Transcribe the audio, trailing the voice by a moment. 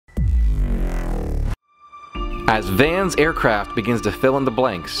As Van's Aircraft begins to fill in the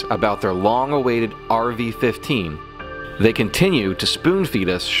blanks about their long-awaited RV-15, they continue to spoon-feed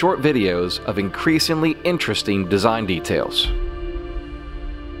us short videos of increasingly interesting design details.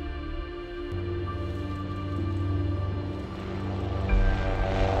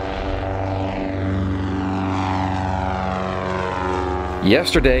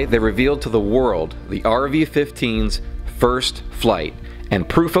 Yesterday, they revealed to the world the RV-15's first flight and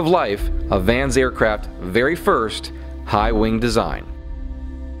proof of life of Van's Aircraft's very first high-wing design.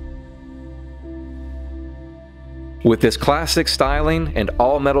 With this classic styling and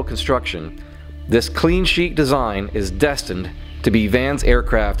all-metal construction, this clean sheet design is destined to be Van's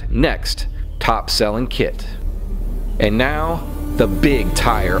Aircraft's next top-selling kit. And now, the big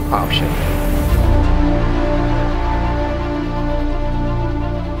tire option.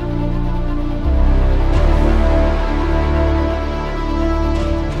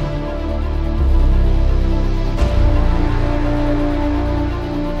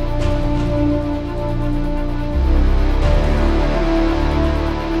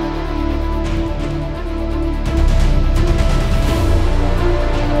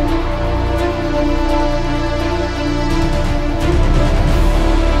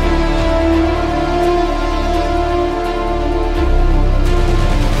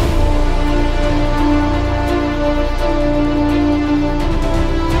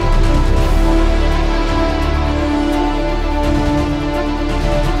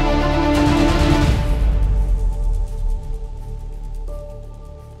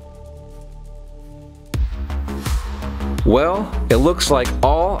 Well, it looks like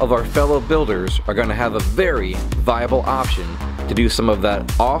all of our fellow builders are going to have a very viable option to do some of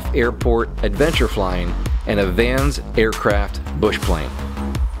that off-airport adventure flying in a Van's Aircraft bush plane.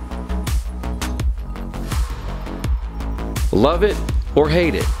 Love it or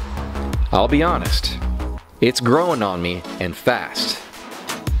hate it, I'll be honest, it's growing on me and fast.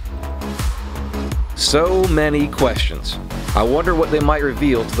 So many questions. I wonder what they might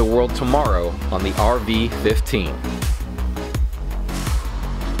reveal to the world tomorrow on the RV-15.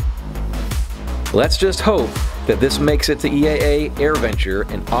 Let's just hope that this makes it to EAA AirVenture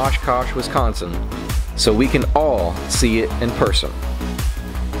in Oshkosh, Wisconsin, so we can all see it in person.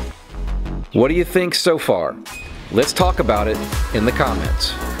 What do you think so far? Let's talk about it in the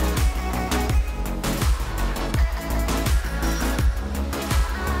comments.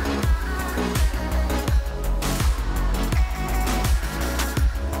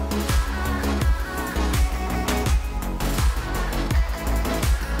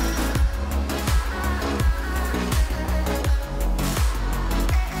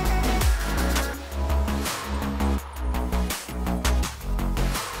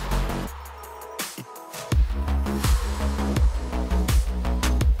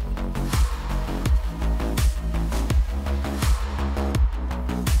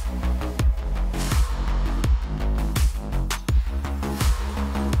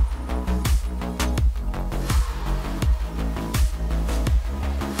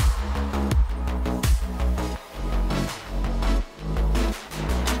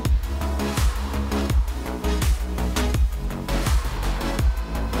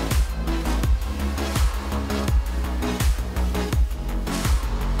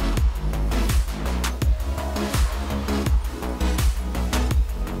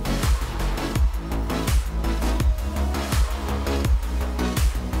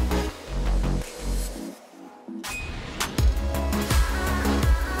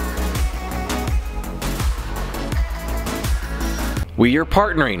 We are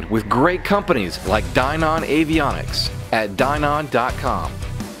partnering with great companies like Dynon Avionics at Dynon.com,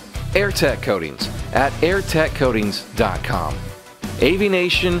 Airtech Coatings at AirtechCoatings.com,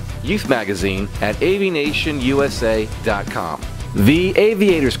 AviNation Youth Magazine at AviNationUSA.com, the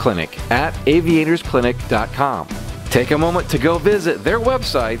Aviators Clinic at AviatorsClinic.com. Take a moment to go visit their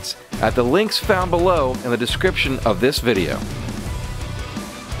websites at the links found below in the description of this video.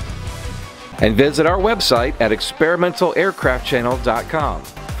 And visit our website at experimentalaircraftchannel.com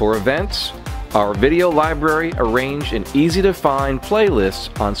for events, our video library arranged in easy-to-find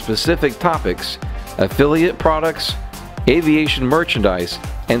playlists on specific topics, affiliate products, aviation merchandise,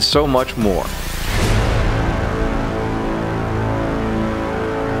 and so much more.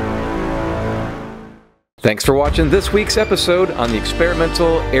 Thanks for watching this week's episode on the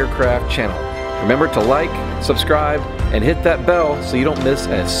Experimental Aircraft Channel. Remember to like, subscribe, and hit that bell so you don't miss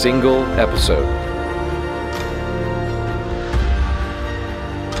a single episode.